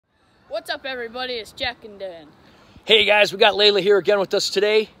What's up, everybody? It's Jack and Dan. Hey guys, we got Layla here again with us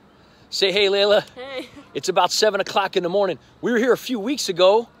today. Say hey, Layla. Hey. It's about 7 o'clock in the morning. We were here a few weeks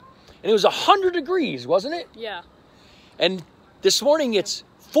ago, and it was 100 degrees, wasn't it? Yeah. And this morning it's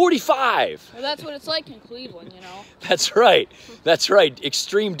 45. Well, that's what it's like in Cleveland, you know. That's right. That's right.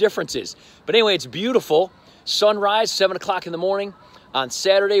 Extreme differences. But anyway, it's beautiful. Sunrise, 7 o'clock in the morning on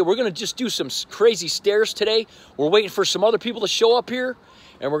Saturday. We're going to just do some crazy stairs today. We're waiting for some other people to show up here,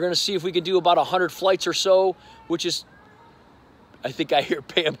 and we're going to see if we can do about 100 flights or so, which is, I think I hear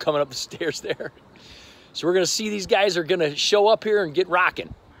Pam coming up the stairs there. So we're going to see these guys are going to show up here and get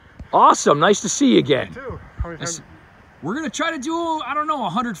rocking. Awesome. Nice to see you again. You too. How many times? We're going to try to do, I don't know,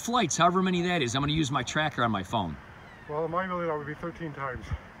 100 flights, however many that is. I'm going to use my tracker on my phone. Well, in my ability, that would be 13 times.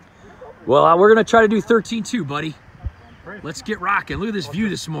 Well, we're going to try to do 13 too, buddy. Great. Let's get rocking. Look at this view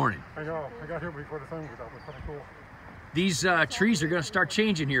this morning. I know. I got here before the sun was up. It was kind of cool. These trees are going to start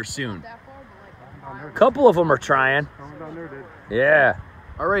changing here soon. Down there, A couple of them are trying. someone down there did. Yeah.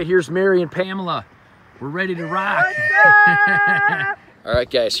 All right, here's Mary and Pamela. We're ready to rock. All right,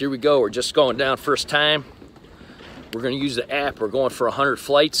 guys, here we go. We're just going down first time. We're going to use the app. We're going for 100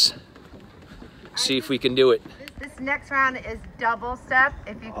 flights. See if we can do it. This next round is double step,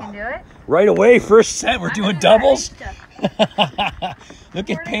 if you can do it. Right away, first set, we're doing doubles. Look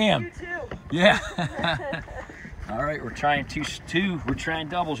at Pam. You too. Yeah. All right, we're trying two. We're trying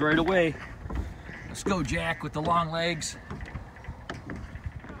doubles right away. Let's go, Jack, with the long legs.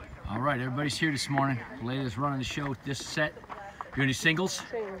 All right, everybody's here this morning. Layla's running the show with this set. You gonna do singles?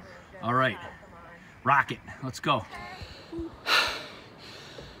 Singles. All right, rock it. Let's go.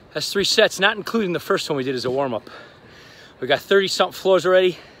 That's 3 sets, not including the first one we did as a warm-up. We got 30-something floors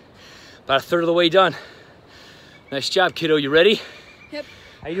already, about a third of the way done. Nice job, kiddo. You ready? Yep.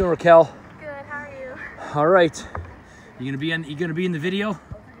 How you doing, Raquel? Good, how are you? All right. You gonna be in the video?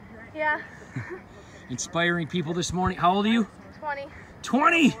 Yeah, Inspiring people this morning. How old are you? 20.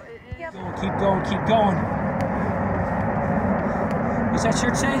 20. Yep. Keep going, keep going. What's that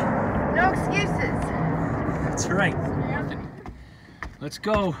shirt say? No excuses. That's right. Let's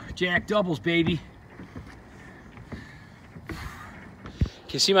go, Jack. Doubles, baby. Can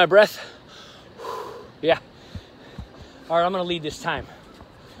you see my breath? Yeah. All right, I'm gonna lead this time.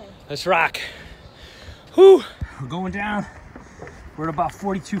 Let's rock. Whew. We're going down. We're at about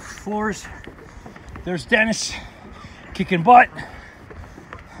 42 floors. There's Dennis kicking butt.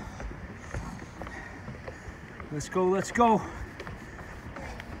 Let's go, let's go.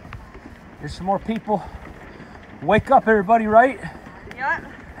 There's some more people. Wake up, everybody, right? Yep.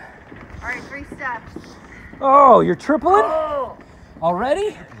 All right, 3 steps. Oh, you're tripling? Oh.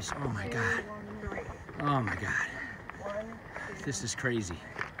 Already? Oh my God. Oh my God. This is crazy.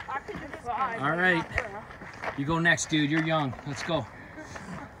 All right. You go next, dude. You're young. Let's go.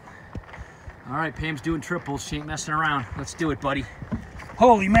 All right, Pam's doing triples. She ain't messing around. Let's do it, buddy.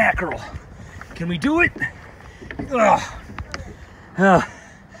 Holy mackerel. Can we do it? Ugh.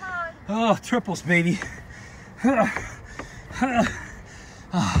 Oh, triples, baby.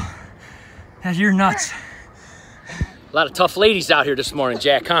 You're nuts. A lot of tough ladies out here this morning,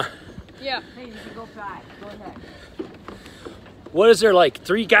 Jack, huh? Yeah. What is there, like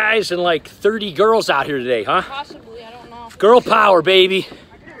 3 guys and like 30 girls out here today, huh? Possibly, I don't know. Girl power, baby.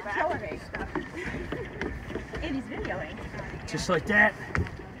 And he's videoing. Just like that.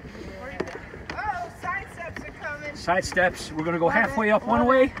 Oh, side steps are coming. Side steps. We're gonna go halfway up one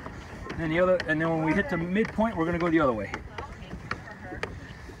way, and the other, and then when we hit the midpoint, we're gonna go the other way.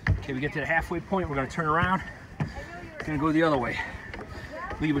 Okay, we get to the halfway point, we're gonna turn around. Gonna go the other way.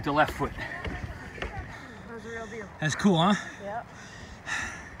 Lead with the left foot. That's cool, huh? Yep.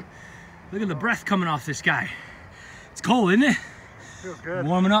 Look at the breath coming off this guy. It's cold, isn't it? Feels good.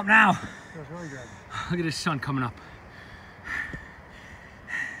 Warming up now. Feels really good. Look at this sun coming up.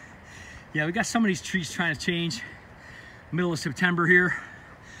 Yeah, we got some of these trees trying to change. Middle of September here.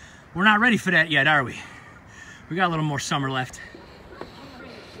 We're not ready for that yet, are we? We got a little more summer left.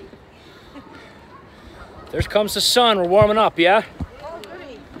 There comes the sun. We're warming up, yeah?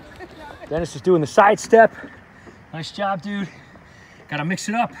 Dennis is doing the side step. Nice job, dude. Gotta mix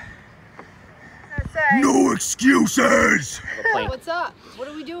it up. That's it. No excuses! What's up? What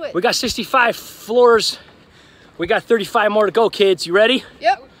are we doing? We got 65 floors. We got 35 more to go, kids. You ready?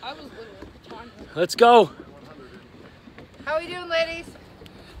 Yep. I was literally trying. Let's go. How are we doing, ladies?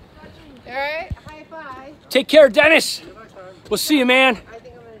 All right, high five. Take care, Dennis. We'll see you, man. I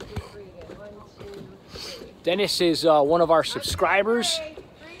think I'm gonna do 3 again. 1, 2, 3. Dennis is one of our subscribers.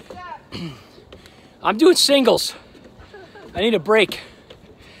 3 steps. I'm doing singles. I need a break.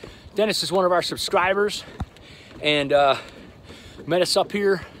 Dennis is one of our subscribers and met us up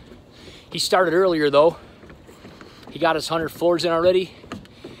here He started earlier though. He got his 100 floors in already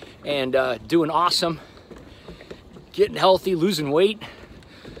and doing awesome. Getting healthy, losing weight.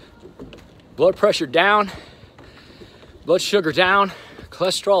 Blood pressure down. Blood sugar down.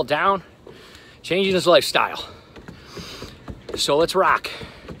 Cholesterol down. Changing his lifestyle. So let's rock.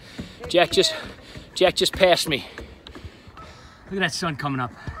 Jack just passed me. Look at that sun coming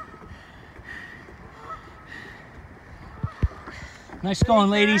up. Nice going,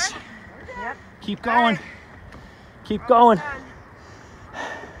 ladies. Yep. Keep going. Keep going.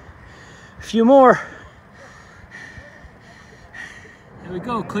 A few more. There we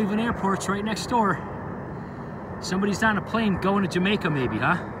go. Cleveland Airport's right next door. Somebody's on a plane going to Jamaica maybe,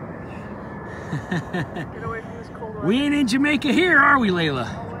 huh? Get away from this cold weather. We ain't in Jamaica here, are we, Layla?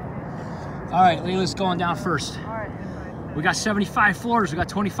 All right, Layla's going down first. All right, fine. We got 75 floors. We got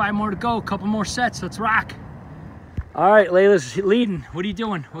 25 more to go. A couple more sets. Let's rock. All right, Layla's leading. What are you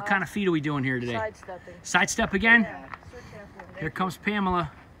doing? What kind of feet are we doing here today? Sidestepping. Sidestep again? Yeah. Here comes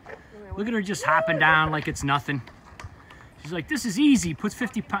Pamela. Look at her just hopping down like it's nothing. She's like, this is easy. Puts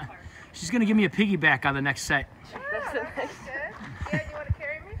 50 pounds. She's going to give me a piggyback on the next set. That's the next. Dad, you want to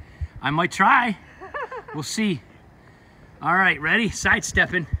carry me? I might try. We'll see. All right, ready?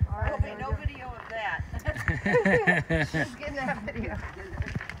 Sidestepping. All right, okay, no video of that. She's getting that video.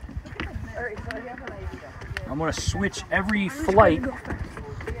 All right, so I have an idea. I'm going to switch every flight.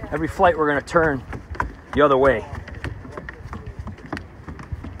 Every flight we're going to turn the other way.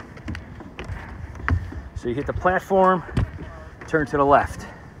 So you hit the platform, turn to the left.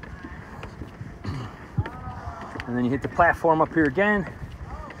 And then you hit the platform up here again,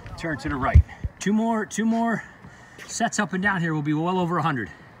 turn to the right. Two more sets up and down here will be well over 100.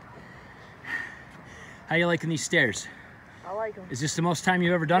 How you liking these stairs? I like them. Is this the most time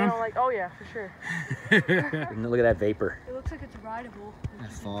you've ever done them? Oh yeah, for sure. Look at that vapor. It looks like it's rideable.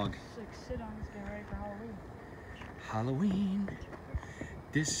 That fog. Just like sit on, it's getting ready for Halloween. Halloween.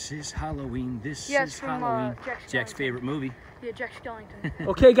 This is Halloween. This Yeah, is it's from, Halloween. Jack Jack's Skellington. favorite movie. Yeah, Jack Skellington.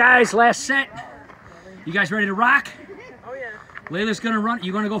 Okay, guys, last set. You guys ready to rock? Oh yeah. Layla's gonna run.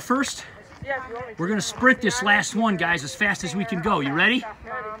 You gonna go first? Yeah, if you want me to. We're gonna sprint this last one, guys, as fast as we can go. You ready?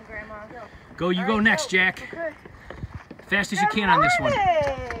 Grandma. Go. You go next, Jack. Okay. Fast as you can on this one.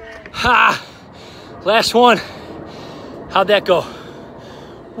 Ha! Last one. How'd that go?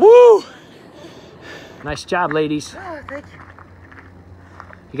 Woo! Nice job, ladies. Oh, thank you.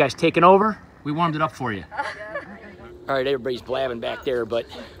 You guys taking over? We warmed it up for you. All right, everybody's blabbing back there, but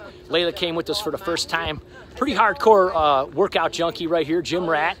Layla came with us for the first time. Pretty hardcore workout junkie right here, gym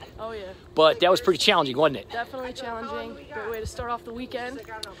rat. Oh yeah, But that was pretty challenging, wasn't it? definitely challenging. Great way to start off the weekend.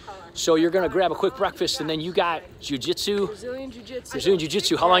 So you're gonna grab a quick breakfast and then you got jiu-jitsu. Brazilian Jiu Jitsu. Brazilian Jiu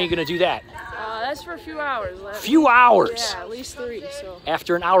Jitsu. How long are you gonna do that? That's for a few hours. Few hours. Yeah, at least 3. So.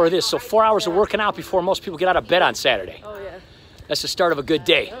 After an hour of this. So 4 hours of working out before most people get out of bed on Saturday. Oh yeah. That's the start of a good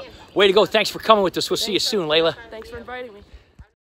day. Way to go. Thanks for coming with us. We'll see you soon, Layla. Thanks for inviting me.